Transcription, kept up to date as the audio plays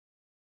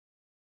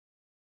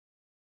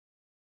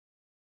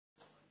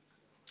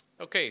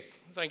Okay,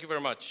 thank you very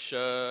much.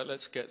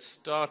 Let's get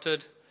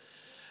started.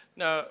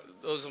 Now,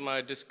 those are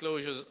my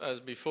disclosures as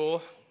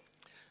before.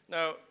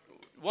 Now,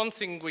 one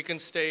thing we can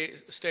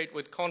state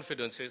with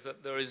confidence is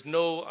that there is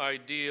no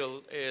ideal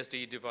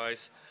ASD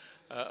device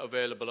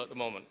available at the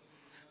moment.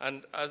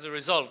 And as a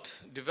result,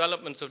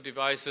 developments of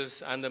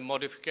devices and the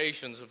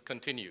modifications have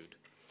continued.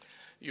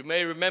 You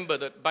may remember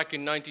that back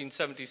in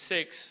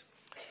 1976,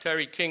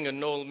 Terry King and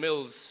Noel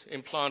Mills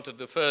implanted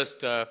the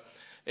first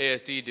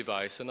ASD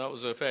device, and that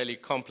was a fairly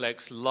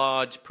complex,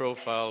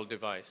 large-profile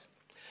device.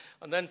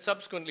 And then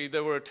subsequently,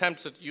 there were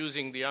attempts at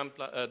using the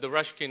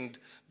Rashkind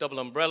double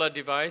umbrella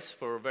device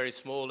for very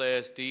small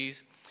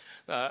ASDs.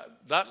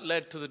 That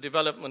led to the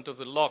development of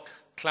the lock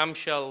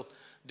clamshell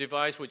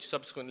device, which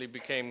subsequently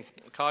became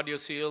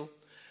CardioSeal.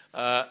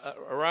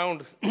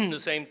 Around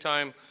the same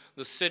time,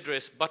 the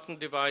Sidris button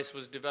device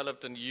was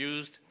developed and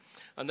used.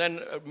 And then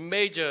a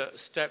major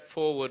step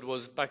forward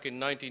was back in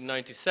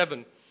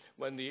 1997,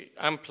 when the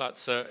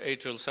Amplatzer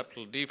atrial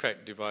septal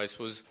defect device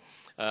was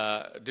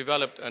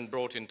developed and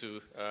brought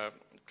into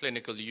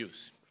clinical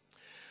use.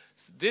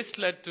 This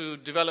led to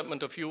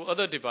development of a few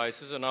other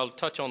devices, and I'll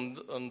touch on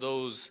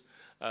those.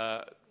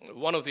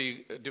 One of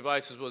the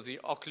devices was the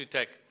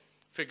Occlutech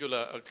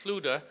fibula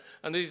occluder,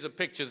 and these are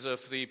pictures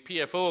of the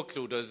PFO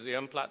occluders, the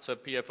Amplatzer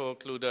PFO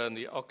occluder and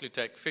the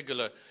Occlutech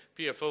fibula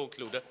PFO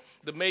occluder.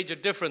 The major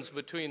difference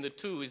between the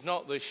two is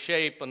not the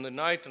shape and the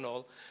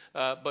nitinol,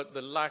 but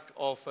the lack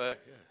of a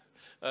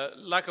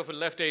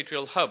left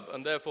atrial hub,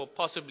 and therefore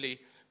possibly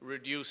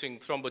reducing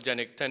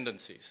thrombogenic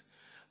tendencies.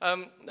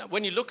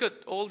 When you look at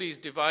all these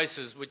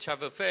devices, which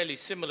have a fairly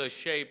similar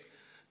shape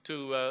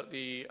to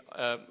the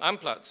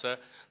Amplatzer,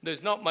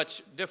 there's not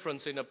much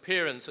difference in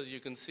appearance, as you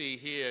can see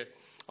here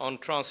on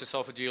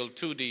transesophageal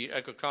 2D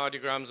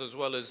echocardiograms, as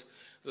well as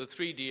the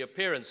 3D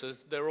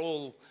appearances. They're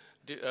all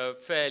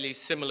fairly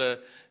similar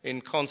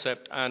in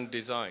concept and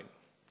design.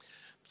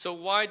 So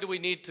why do we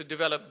need to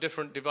develop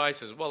different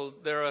devices? Well,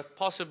 there are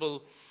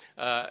possible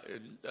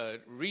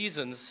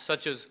reasons,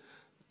 such as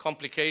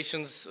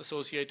complications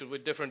associated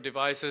with different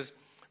devices,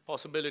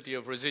 possibility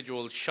of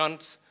residual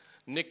shunts,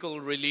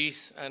 nickel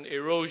release, and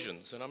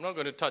erosions. And I'm not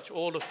going to touch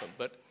all of them,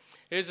 but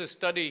here's a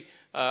study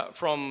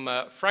from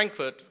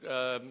Frankfurt,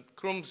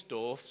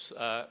 Krumsdorff's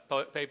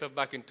paper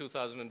back in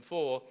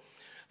 2004.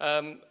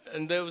 And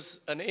there was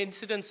an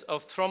incidence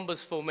of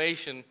thrombus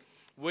formation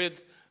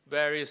with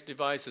various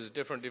devices,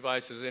 different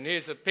devices. And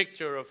here's a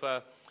picture of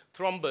a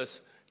thrombus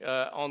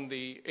on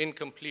the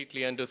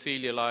incompletely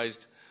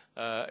endothelialized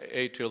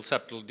atrial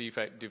septal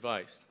defect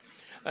device.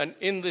 And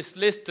in this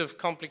list of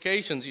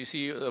complications, you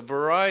see a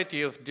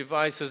variety of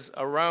devices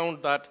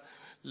around that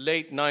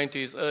late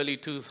 90s, early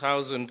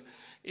 2000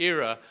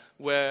 era,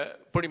 where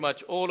pretty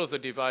much all of the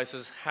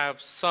devices have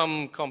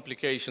some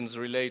complications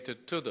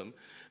related to them.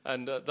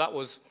 And that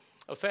was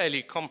a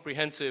fairly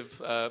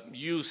comprehensive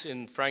use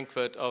in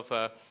Frankfurt of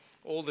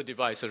all the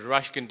devices: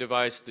 Rashkind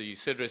device, the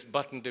Sidris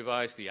button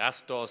device, the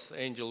Astos,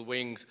 Angel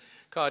Wings,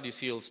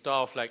 CardioSeal,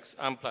 Starflex,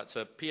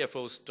 Amplatzer,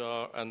 PFO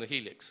Star, and the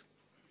Helix.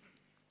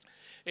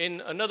 In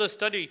another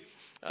study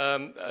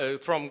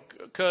from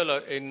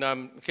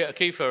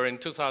Kiefer in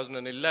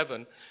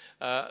 2011,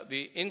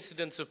 the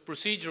incidence of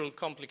procedural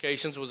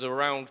complications was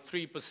around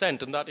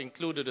 3%, and that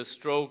included a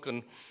stroke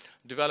and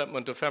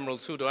development of femoral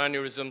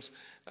pseudoaneurysms,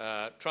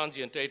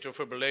 transient atrial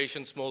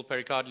fibrillation, small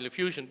pericardial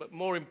effusion. But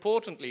more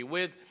importantly,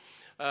 with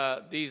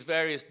these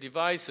various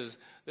devices,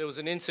 there was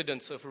an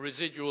incidence of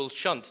residual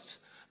shunts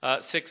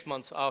 6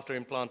 months after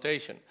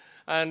implantation.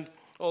 And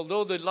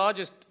although the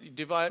largest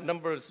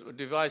number of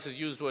devices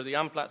used were the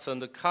Amplatzer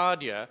and the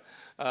Cardia,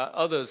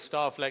 others,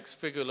 Starflex,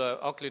 Fibula,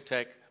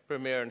 Occlutech,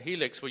 Premier, and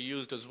Helix, were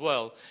used as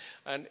well.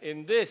 And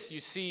in this,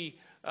 you see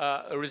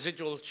a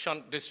residual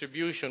shunt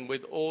distribution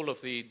with all of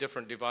the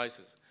different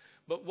devices.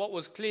 But what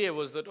was clear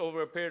was that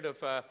over a period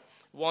of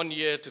 1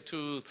 year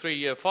to 2-3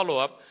 year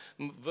follow-up,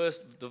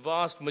 the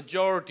vast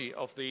majority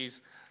of these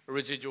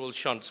residual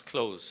shunts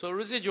closed. So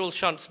residual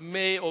shunts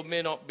may or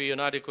may not be an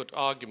adequate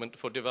argument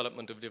for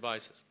development of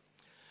devices.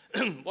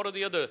 What are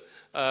the other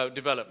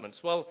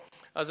developments? Well,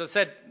 as I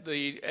said,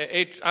 the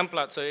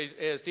Amplatzer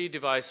ASD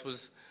device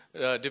was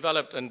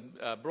developed and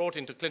brought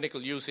into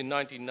clinical use in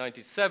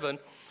 1997,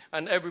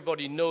 and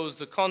everybody knows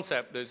the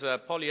concept. There's a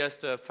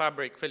polyester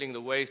fabric filling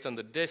the waist and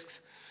the discs,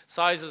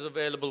 sizes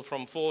available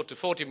from 4 to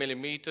 40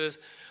 millimeters.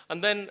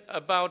 And then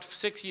about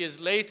 6 years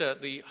later,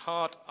 the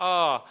Heart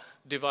R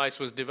device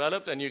was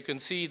developed, and you can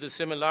see the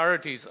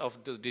similarities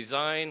of the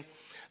design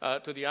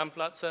to the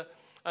Amplatzer.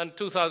 And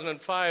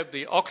 2005,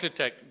 the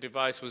Occlutech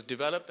device was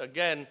developed.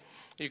 Again,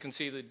 you can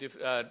see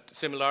the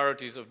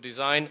similarities of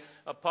design,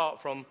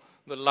 apart from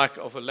the lack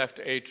of a left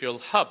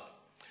atrial hub,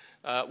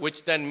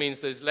 which then means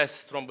there's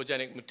less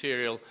thrombogenic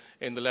material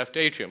in the left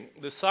atrium.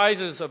 The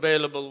sizes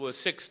available were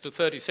 6 to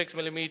 36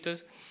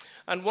 millimeters.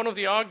 And one of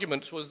the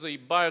arguments was the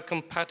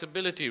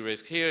biocompatibility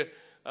risk. Here,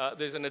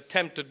 there's an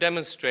attempt to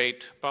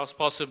demonstrate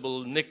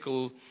possible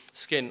nickel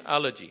skin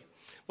allergy.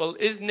 Well,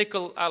 is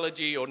nickel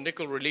allergy or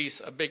nickel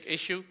release a big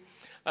issue?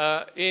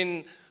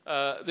 In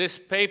this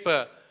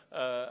paper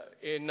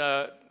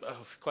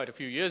quite a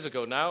few years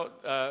ago now,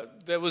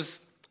 there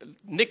was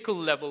nickel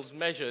levels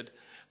measured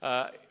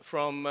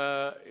from,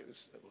 I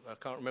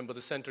can't remember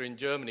the center in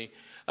Germany,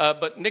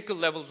 but nickel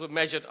levels were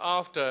measured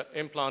after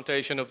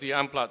implantation of the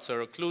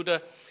Amplatzer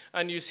occluder.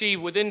 And you see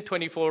within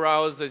 24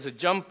 hours, there's a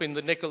jump in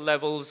the nickel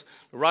levels,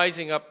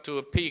 rising up to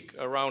a peak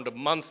around a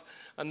month,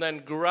 and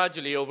then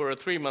gradually over a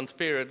 3-month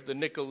period, the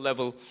nickel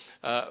level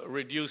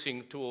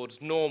reducing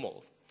towards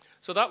normal.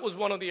 So that was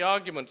one of the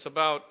arguments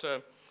about,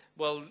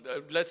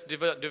 let's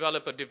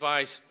develop a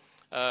device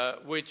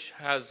which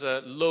has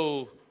a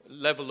low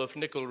level of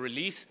nickel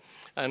release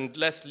and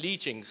less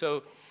leaching.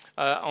 So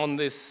on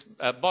this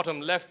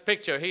bottom left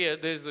picture here,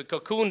 there's the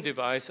cocoon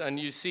device, and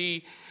you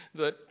see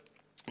that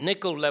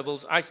nickel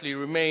levels actually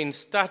remain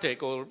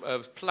static or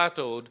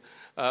plateaued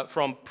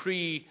from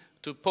pre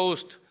to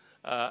post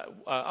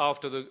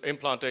after the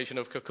implantation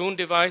of cocoon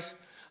device.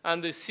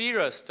 And the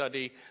SERA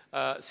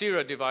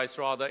device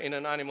in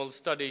an animal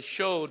study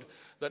showed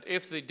that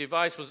if the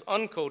device was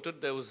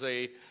uncoated, there was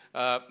a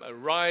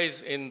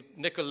rise in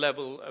nickel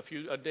level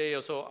a day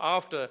or so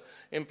after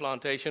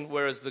implantation,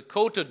 whereas the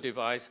coated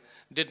device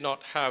did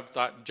not have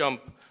that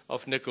jump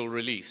of nickel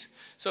release.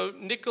 So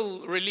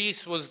nickel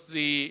release was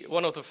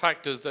one of the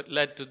factors that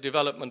led to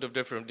development of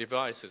different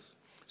devices.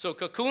 So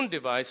cocoon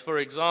device, for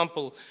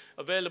example,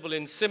 available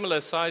in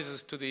similar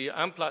sizes to the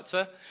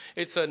Amplatzer.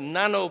 It's a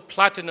nano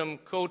platinum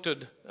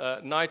coated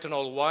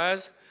nitinol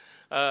wires,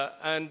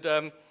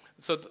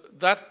 so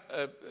that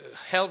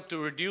helped to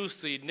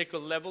reduce the nickel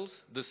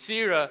levels. The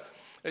SERA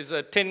is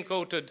a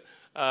tin-coated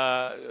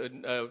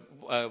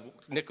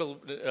nickel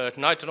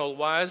nitinol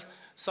wires.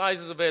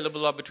 Sizes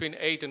available are between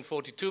 8 and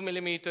 42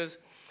 millimeters.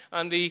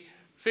 And the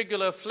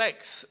Figular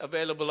Flex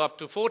available up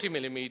to 40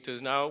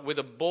 millimeters now with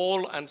a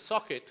ball and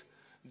socket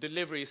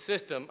delivery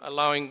system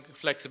allowing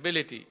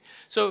flexibility.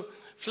 So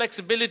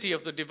flexibility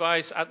of the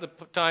device at the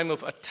time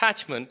of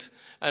attachment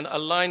and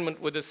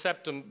alignment with the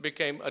septum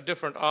became a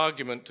different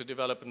argument to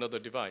develop another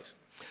device.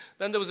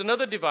 Then there was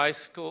another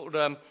device called,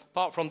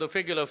 apart from the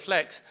Figular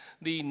Flex,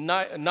 the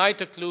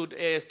NITOcclude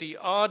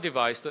ASD-R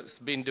device that's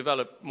been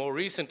developed more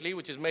recently,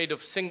 which is made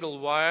of single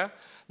wire.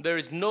 There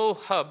is no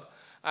hub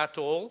at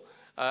all.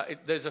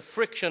 There's a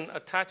friction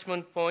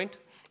attachment point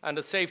and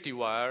a safety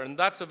wire, and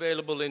that's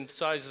available in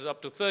sizes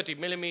up to 30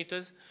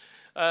 millimeters.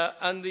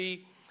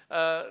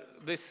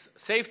 This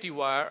safety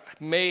wire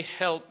may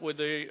help with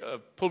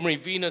the pulmonary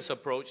venous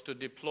approach to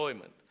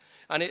deployment,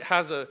 and it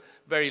has a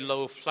very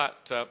low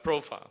flat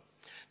profile.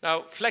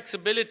 Now,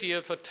 flexibility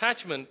of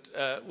attachment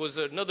was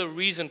another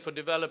reason for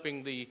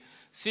developing the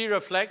SERA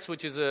Flex,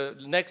 which is a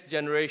next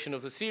generation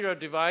of the SERA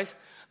device,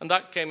 and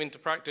that came into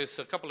practice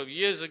a couple of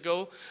years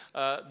ago.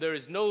 There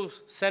is no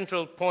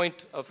central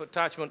point of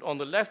attachment on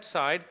the left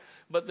side,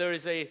 but there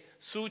is a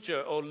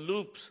suture or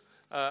loops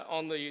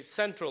on the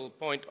central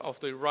point of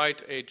the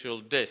right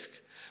atrial disc,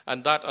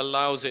 and that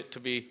allows it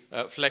to be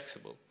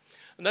flexible.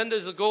 And then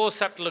there's the Gore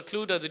septal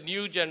occluder, the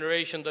new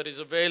generation that is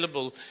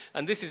available,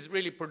 and this is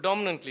really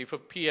predominantly for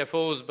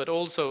PFOs, but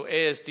also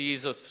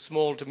ASDs of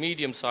small to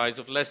medium size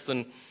of less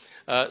than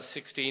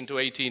 16 to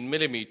 18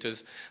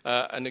 millimeters,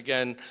 and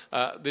again,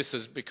 this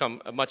has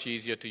become much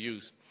easier to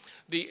use.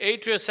 The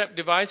Atriocept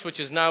device, which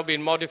has now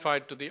been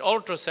modified to the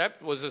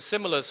Ultracept, was a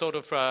similar sort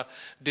of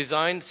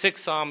design,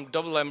 6-arm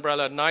double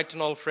umbrella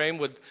nitinol frame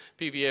with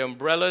PVA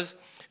umbrellas.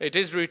 It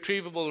is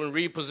retrievable and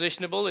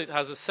repositionable. It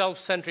has a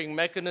self-centering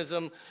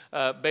mechanism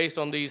based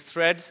on these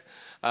threads.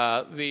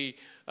 The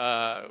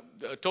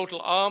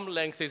total arm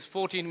length is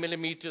 14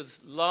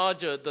 millimeters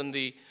larger than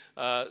the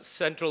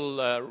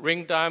central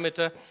ring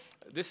diameter.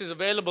 This is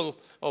available,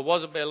 or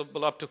was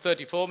available, up to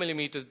 34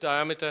 millimeters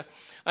diameter.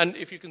 And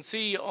if you can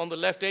see on the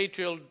left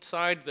atrial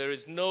side, there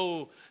is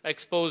no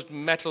exposed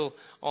metal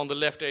on the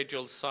left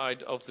atrial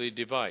side of the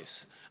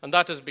device. And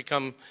that has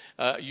become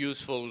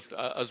useful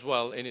as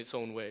well in its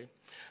own way.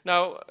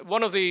 Now,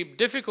 one of the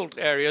difficult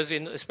areas,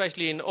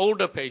 especially in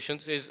older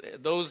patients, is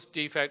those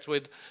defects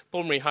with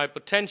pulmonary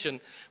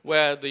hypertension,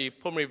 where the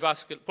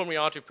pulmonary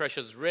artery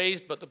pressure is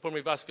raised, but the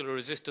pulmonary vascular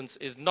resistance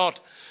is not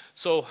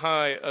so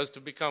high as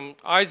to become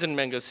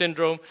Eisenmenger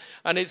syndrome.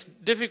 And it's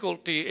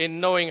difficulty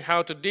in knowing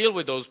how to deal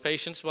with those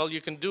patients. Well,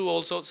 you can do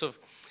all sorts of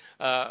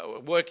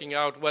working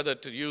out whether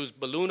to use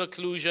balloon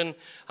occlusion,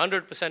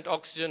 100%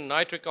 oxygen,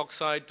 nitric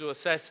oxide to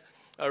assess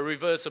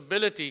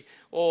reversibility,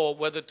 or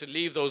whether to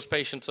leave those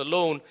patients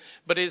alone.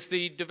 But it's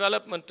the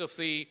development of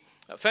the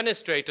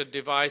fenestrated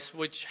device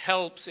which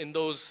helps in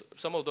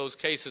some of those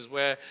cases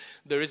where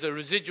there is a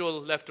residual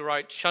left to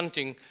right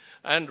shunting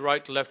and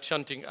right to left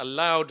shunting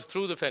allowed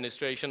through the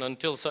fenestration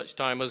until such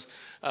time as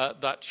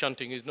that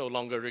shunting is no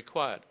longer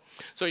required.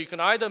 So you can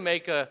either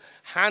make a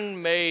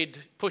handmade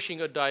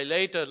pushing a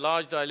dilator,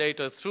 large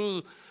dilator,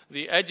 through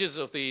the edges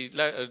of the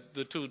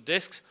two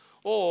discs,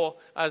 or,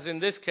 as in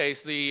this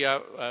case, the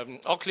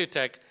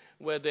Occlutech,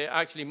 where they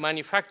actually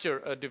manufacture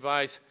a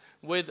device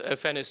with a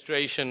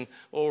fenestration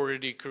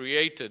already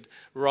created,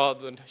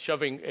 rather than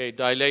shoving a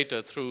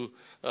dilator through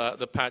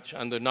the patch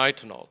and the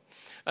nitinol.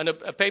 And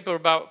a paper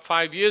about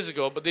 5 years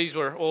ago, but these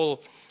were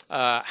all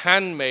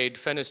handmade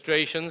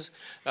fenestrations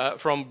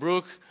from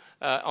Brook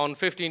on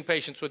 15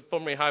 patients with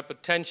pulmonary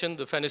hypertension.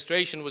 The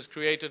fenestration was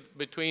created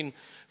between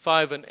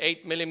 5 and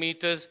 8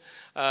 millimeters.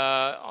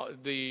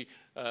 The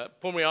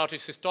pulmonary artery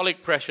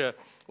systolic pressure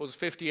was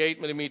 58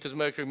 millimeters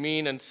mercury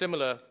mean and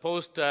similar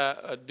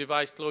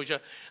post-device closure.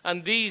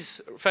 And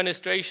these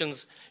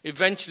fenestrations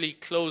eventually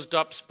closed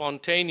up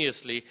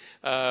spontaneously,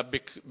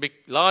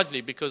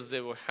 largely because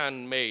they were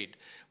handmade,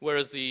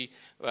 whereas the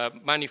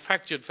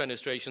manufactured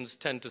fenestrations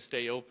tend to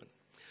stay open.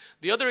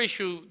 The other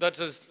issue that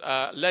has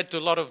led to a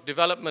lot of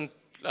development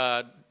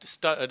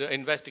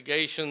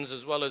investigations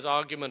as well as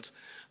argument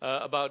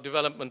about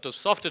development of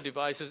softer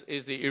devices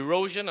is the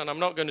erosion, and I'm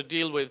not going to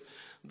deal with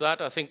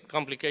that. I think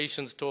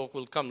complications talk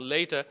will come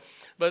later.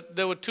 But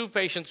there were 2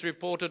 patients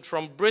reported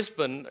from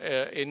Brisbane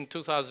in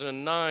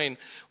 2009.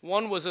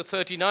 One was a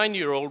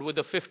 39-year-old with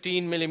a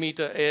 15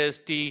 millimeter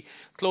ASD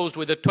closed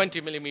with a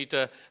 20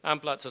 millimeter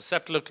Amplatzer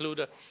septal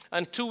occluder.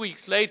 And 2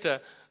 weeks later,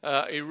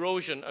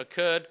 erosion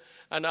occurred.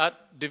 And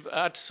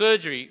at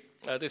surgery,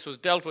 this was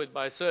dealt with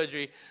by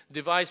surgery,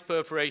 device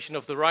perforation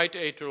of the right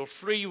atrial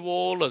free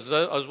wall as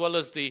well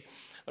as the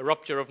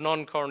rupture of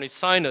non-coronary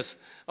sinus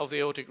of the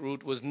aortic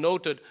root was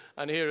noted.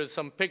 And here are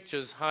some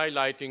pictures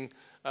highlighting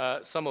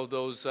some of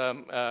those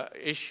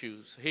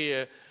issues.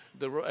 Here,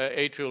 the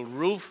atrial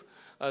roof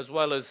as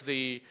well as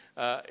the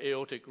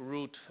aortic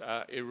root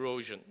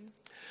erosion.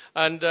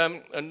 And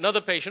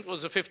another patient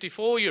was a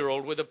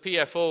 54-year-old with a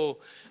PFO,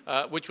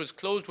 which was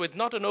closed with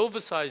not an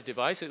oversized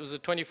device. It was a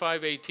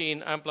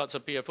 2518 Amplatzer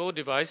PFO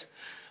device.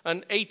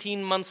 And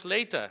 18 months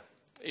later,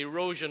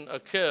 erosion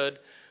occurred.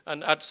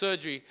 And at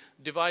surgery,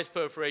 device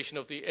perforation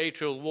of the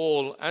atrial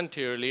wall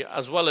anteriorly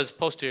as well as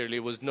posteriorly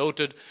was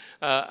noted,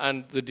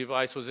 and the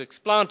device was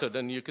explanted.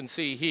 And you can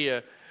see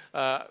here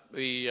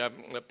the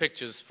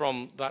pictures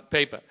from that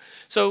paper.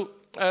 So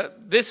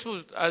this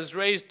has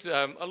raised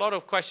a lot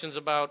of questions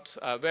about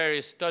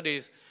various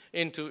studies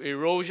into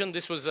erosion.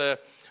 This was an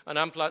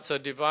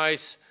Amplatzer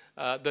device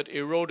that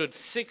eroded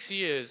 6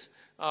 years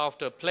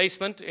after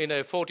placement in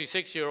a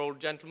 46-year-old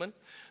gentleman.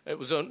 It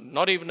was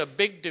not even a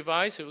big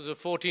device. It was a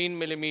 14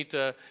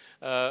 millimeter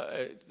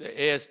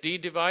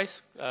ASD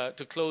device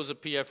to close a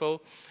PFO.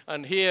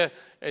 And here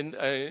in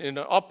an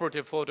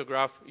operative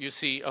photograph, you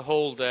see a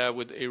hole there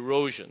with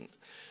erosion.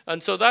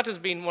 And so that has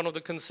been one of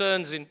the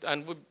concerns,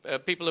 and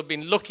people have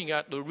been looking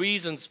at the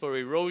reasons for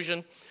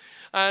erosion.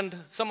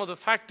 And some of the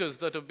factors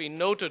that have been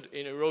noted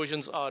in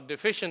erosions are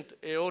deficient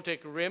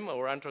aortic rim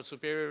or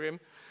anterosuperior rim,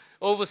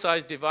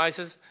 oversized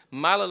devices,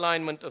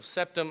 malalignment of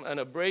septum, and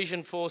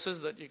abrasion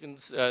forces that you can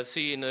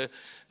see in the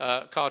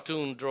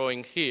cartoon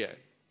drawing here.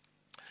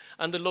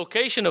 And the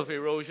location of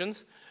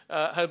erosions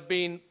have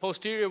been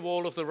posterior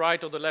wall of the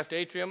right or the left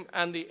atrium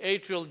and the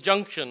atrial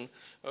junction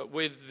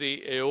with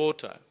the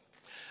aorta.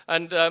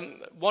 And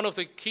one of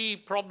the key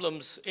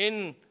problems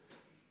in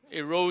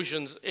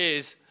erosions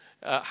is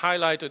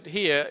highlighted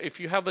here. If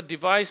you have a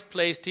device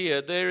placed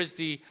here, there is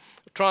the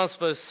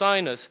transverse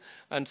sinus,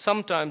 and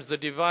sometimes the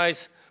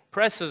device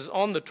presses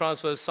on the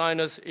transverse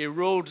sinus,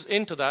 erodes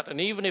into that,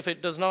 and even if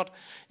it does not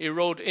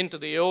erode into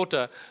the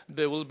aorta,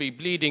 there will be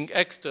bleeding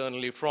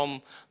externally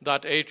from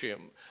that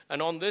atrium.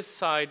 And on this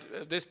side,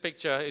 this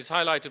picture is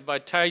highlighted by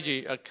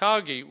Taiji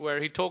Akagi, where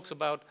he talks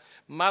about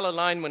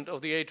malalignment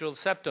of the atrial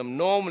septum.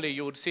 Normally,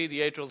 you would see the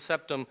atrial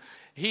septum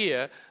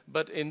here,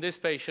 but in this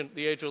patient,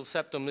 the atrial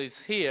septum is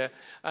here,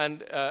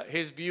 and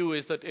his view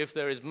is that if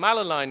there is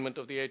malalignment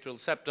of the atrial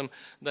septum,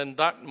 then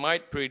that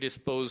might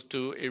predispose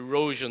to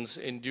erosions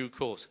in due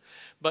course.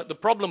 But the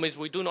problem is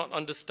we do not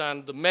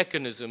understand the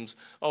mechanisms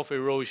of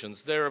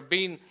erosions. There have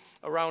been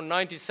around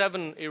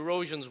 97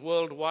 erosions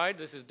worldwide.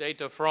 This is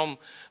data from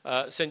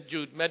St.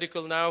 Jude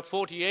Medical now.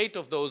 48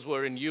 of those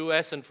were in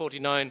US and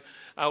 49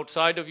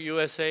 outside of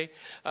USA.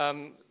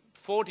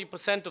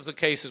 40% of the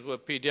cases were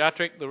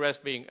pediatric, the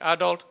rest being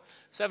adult,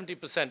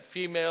 70%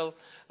 female,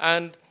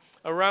 and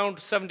around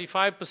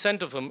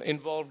 75% of them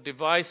involved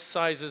device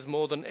sizes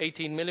more than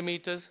 18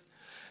 millimeters.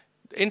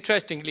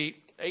 Interestingly,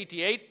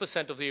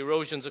 88% of the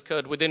erosions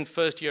occurred within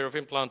first year of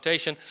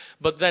implantation,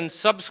 but then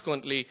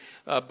subsequently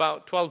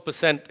about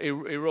 12%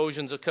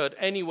 erosions occurred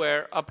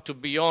anywhere up to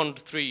beyond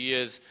 3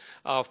 years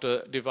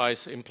after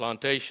device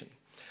implantation.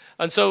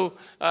 And so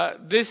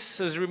this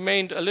has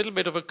remained a little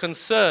bit of a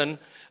concern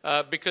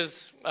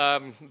because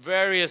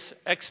various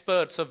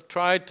experts have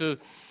tried to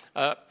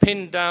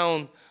pin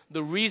down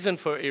the reason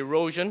for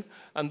erosion,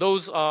 and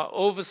those are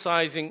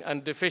oversizing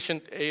and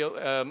deficient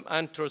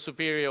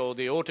anterosuperior or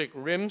the aortic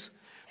rims.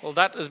 Well,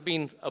 that has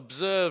been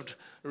observed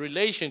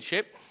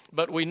relationship,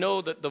 but we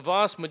know that the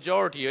vast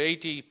majority,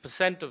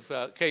 80%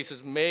 of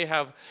cases, may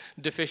have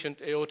deficient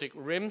aortic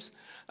rims.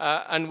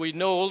 And we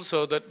know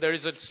also that there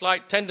is a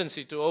slight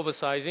tendency to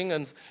oversizing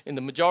and in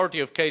the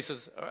majority of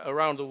cases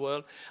around the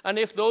world. And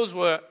if those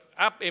were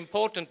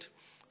important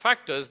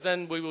factors,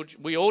 then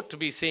we ought to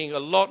be seeing a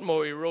lot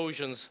more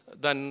erosions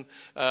than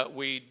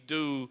we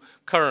do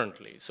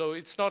currently. So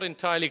it's not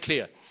entirely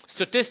clear.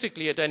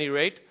 Statistically, at any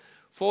rate,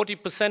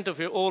 40% of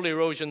all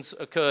erosions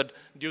occurred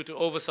due to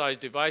oversized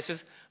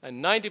devices,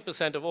 and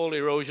 90% of all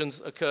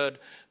erosions occurred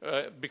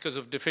because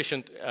of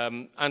deficient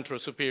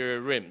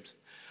anterosuperior rims.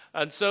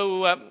 And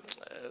so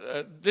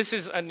this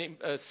is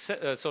a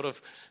sort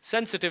of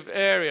sensitive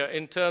area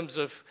in terms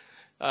of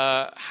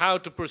how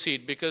to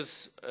proceed,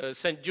 because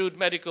St. Jude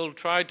Medical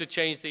tried to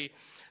change the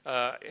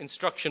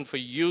instruction for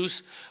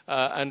use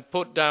and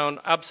put down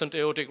absent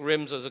aortic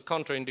rims as a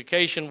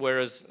contraindication,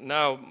 whereas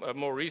now,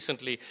 more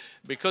recently,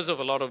 because of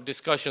a lot of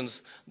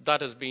discussions,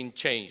 that has been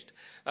changed.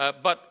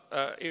 But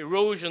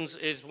erosions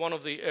is one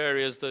of the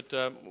areas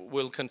that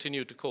will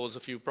continue to cause a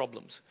few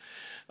problems.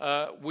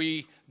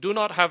 We do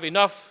not have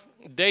enough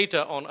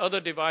data on other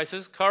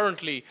devices.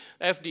 Currently,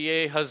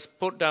 FDA has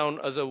put down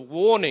as a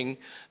warning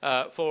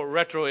for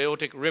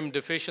retroaortic rim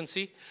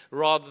deficiency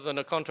rather than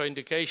a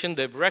contraindication.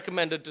 They've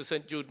recommended to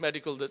St. Jude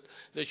Medical that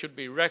there should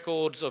be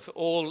records of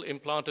all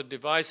implanted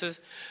devices.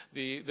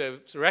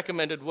 They've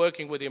recommended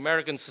working with the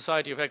American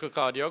Society of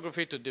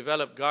Echocardiography to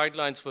develop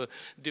guidelines for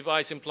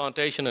device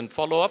implantation and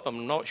follow-up.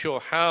 I'm not sure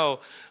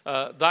how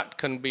that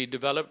can be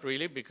developed,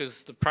 really,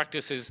 because the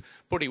practice is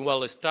pretty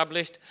well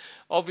established.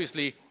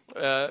 Obviously,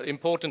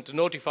 important to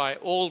notify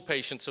all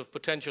patients of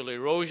potential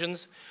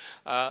erosions.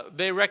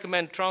 They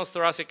recommend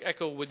transthoracic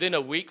echo within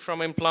a week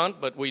from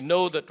implant, but we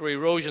know that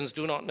erosions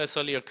do not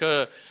necessarily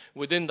occur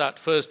within that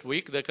first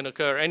week. They can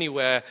occur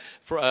anywhere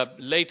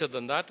later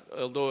than that,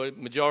 although a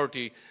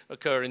majority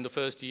occur in the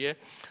first year.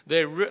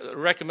 They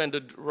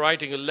recommended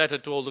writing a letter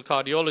to all the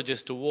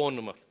cardiologists to warn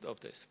them of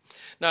this.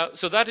 Now,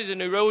 so that is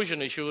an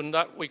erosion issue, and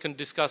that we can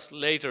discuss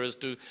later as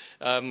to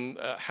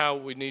how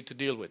we need to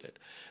deal with it.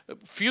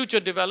 Future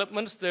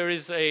developments, there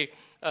is a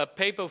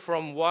paper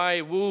from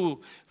Wai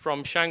Wu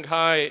from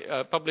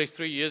Shanghai published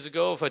 3 years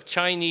ago of a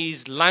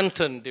Chinese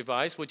lantern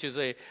device, which is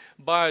a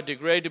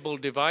biodegradable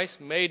device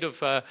made of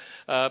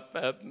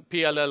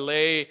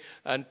PLLA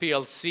and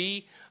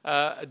PLC.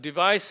 A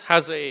device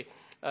has a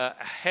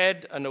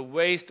head and a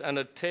waist and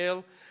a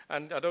tail,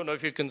 and I don't know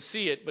if you can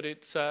see it, but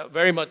it's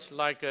very much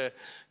like a,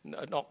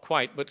 not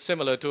quite, but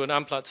similar to an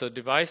Amplatzer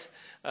device,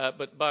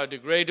 but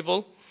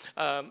biodegradable.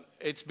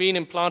 It's been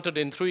implanted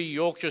in 3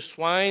 Yorkshire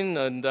swine,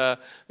 and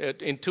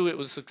in 2 it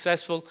was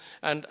successful.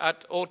 And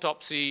at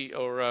autopsy,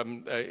 or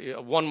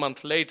 1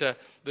 month later,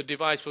 the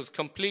device was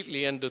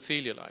completely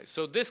endothelialized.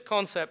 So this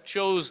concept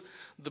shows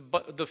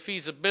the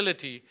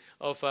feasibility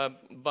of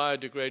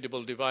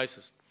biodegradable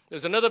devices.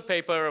 There's another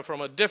paper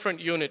from a different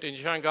unit in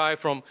Shanghai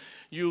from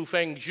Yu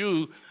Feng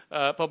Zhu,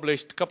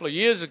 published a couple of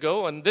years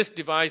ago, and this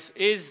device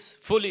is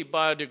fully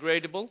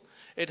biodegradable.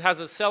 It has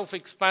a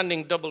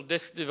self-expanding double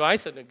disc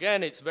device, and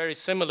again, it's very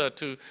similar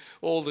to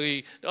all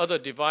the other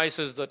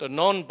devices that are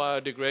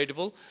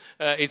non-biodegradable.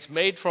 It's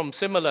made from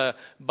similar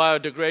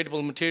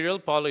biodegradable material,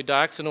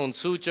 polydioxanone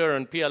suture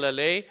and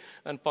PLLA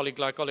and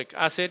polyglycolic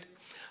acid.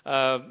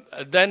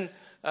 Then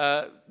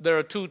there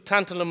are 2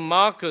 tantalum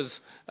markers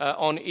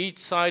on each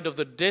side of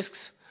the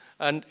discs,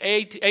 and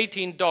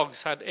 18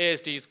 dogs had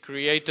ASDs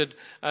created,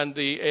 and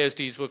the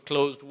ASDs were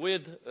closed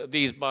with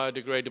these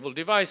biodegradable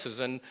devices.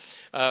 And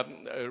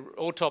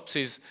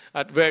autopsies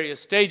at various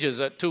stages,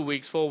 at 2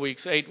 weeks, 4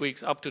 weeks, 8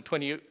 weeks, up to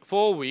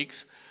 24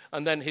 weeks,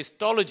 and then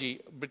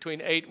histology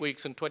between 8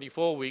 weeks and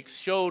 24 weeks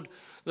showed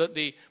that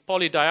the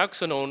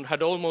polydioxanone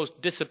had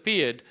almost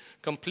disappeared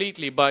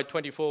completely by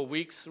 24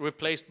 weeks,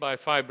 replaced by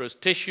fibrous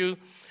tissue.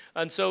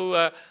 And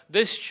so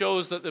this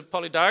shows that the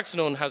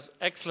polydioxanone has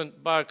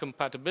excellent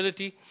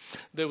biocompatibility.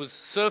 There was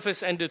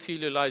surface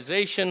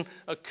endothelialization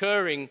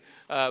occurring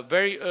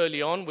very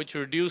early on, which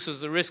reduces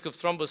the risk of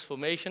thrombus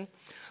formation.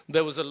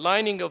 There was a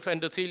lining of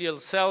endothelial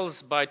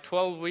cells by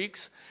 12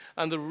 weeks,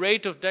 and the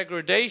rate of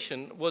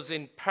degradation was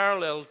in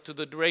parallel to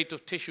the rate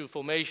of tissue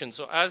formation.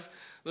 So as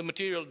the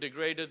material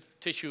degraded,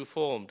 tissue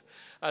formed.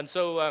 And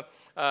so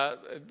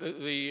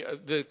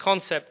the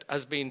concept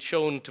has been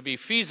shown to be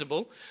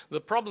feasible.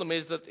 The problem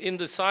is that in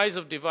the size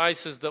of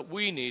devices that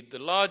we need, the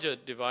larger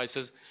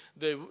devices,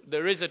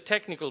 there is a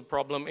technical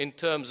problem in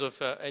terms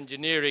of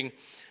engineering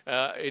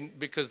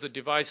because the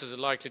devices are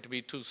likely to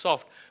be too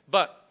soft.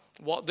 But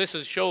what this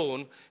has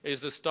shown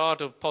is the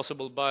start of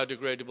possible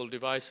biodegradable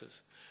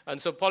devices. And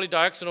so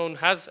polydioxanone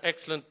has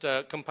excellent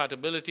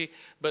compatibility,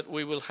 but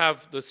we will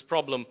have this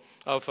problem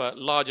of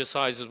larger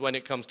sizes when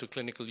it comes to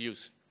clinical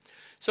use.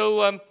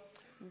 So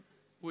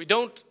we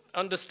don't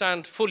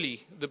understand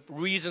fully the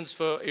reasons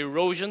for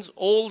erosions.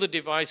 All the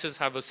devices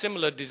have a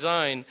similar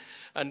design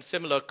and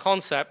similar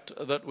concept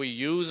that we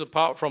use,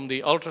 apart from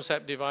the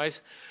Ultracept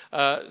device.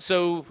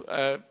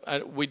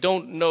 We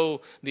don't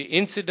know the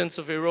incidence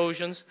of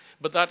erosions,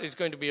 but that is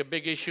going to be a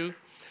big issue.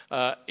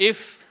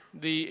 If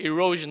the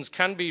erosions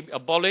can be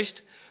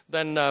abolished,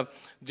 then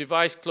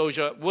device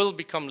closure will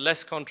become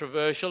less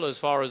controversial as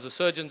far as the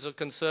surgeons are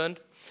concerned.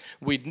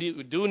 We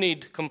do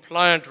need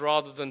compliant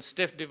rather than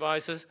stiff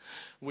devices.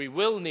 We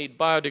will need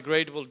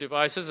biodegradable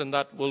devices, and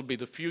that will be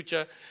the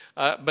future.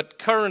 But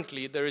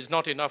currently, there is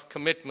not enough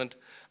commitment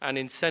and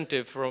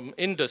incentive from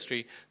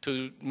industry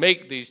to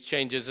make these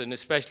changes, and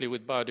especially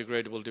with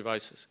biodegradable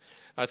devices.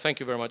 I thank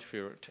you very much for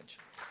your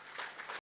attention.